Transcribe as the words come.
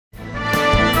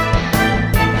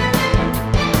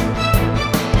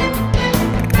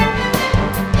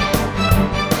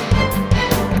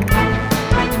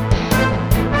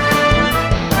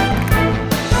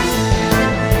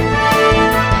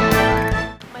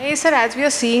Mahesh sir, as we are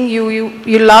seeing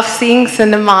you love seeing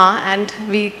cinema, and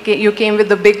you came with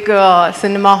the big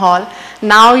cinema hall.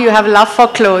 Now you have love for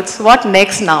clothes. What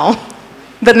next now?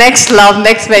 The next love,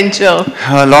 next venture.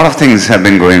 A lot of things have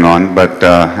been going on, but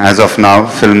as of now,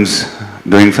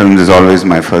 doing films is always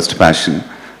my first passion.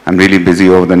 I'm really busy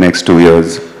over the next 2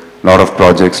 years. A lot of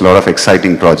projects, a lot of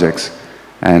exciting projects.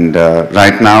 And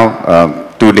right now,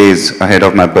 2 days ahead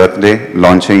of my birthday,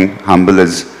 launching Humble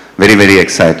is very, very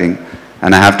exciting.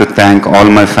 And I have to thank all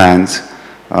my fans.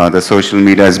 The social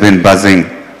media has been buzzing,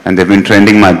 and they've been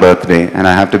trending my birthday. And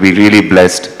I have to be really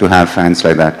blessed to have fans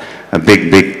like that. A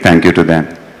big, big thank you to them.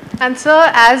 And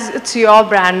sir, as it's your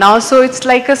brand now, so it's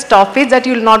like a stoppage that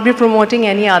you'll not be promoting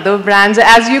any other brands.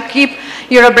 As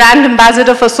you're a brand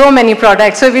ambassador for so many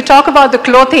products. So if we talk about the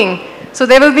clothing, so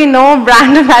there will be no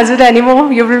brand ambassador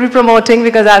anymore. You will be promoting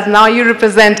because as now you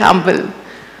represent Humble.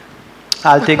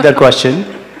 I'll take that question.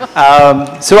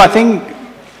 So I think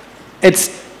it's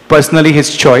personally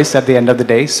his choice at the end of the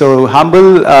day. So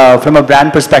Humble, from a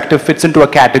brand perspective, fits into a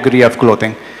category of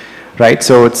clothing, right?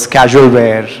 So it's casual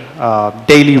wear,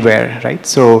 daily wear, right?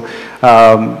 So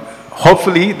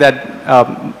hopefully that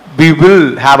we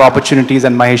will have opportunities,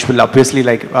 and Mahesh will obviously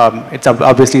it's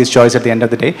obviously his choice at the end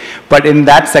of the day. But in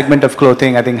that segment of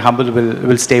clothing, I think Humble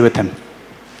will stay with him.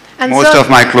 And most of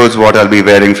my clothes, what I'll be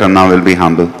wearing from now will be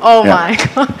Humble. Oh my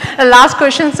God. The last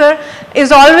question, sir,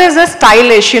 is always a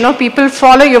stylish, people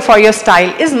follow you for your style.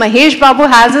 Is Mahesh Babu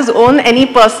has his own, any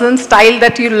person style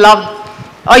that you love?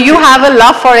 Or you have a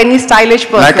love for any stylish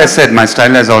person? Like I said, my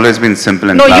style has always been simple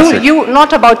and classic. No,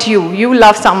 not about you. You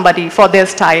love somebody for their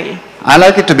style. I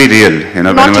like it to be real.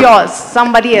 Not yours,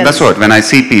 somebody else. That's what, when I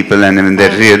see people and when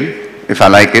they're real, if I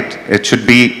like it, it should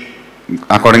be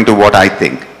according to what I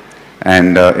think.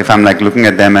 And if I'm looking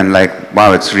at them and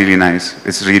wow, it's really nice,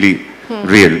 it's really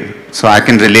real. So I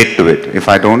can relate to it. If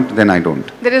I don't, then I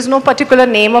don't. There is no particular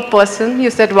name of person? You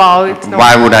said, wow, it's no.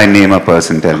 Why would I name a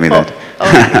person? Tell me that.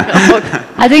 Okay.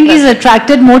 I think he's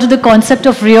attracted more to the concept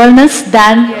of realness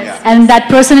than, and that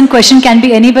person in question can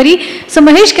be anybody. So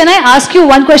Mahesh, can I ask you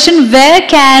one question? Where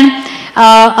can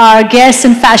our guests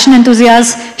and fashion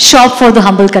enthusiasts shop for the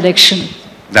Humble collection?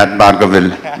 That Bhargav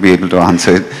will be able to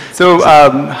answer it. So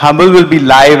Humble will be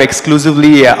live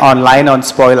exclusively online on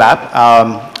Spoil app,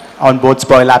 on both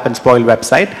Spoil app and Spoil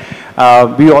website.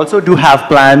 We also do have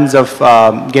plans of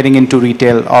getting into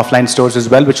retail offline stores as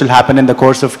well, which will happen in the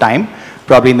course of time,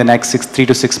 probably in the next 3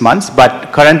 to 6 months.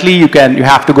 But currently you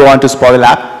have to go onto Spoil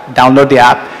app, download the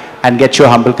app, and get your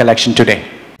Humble collection today.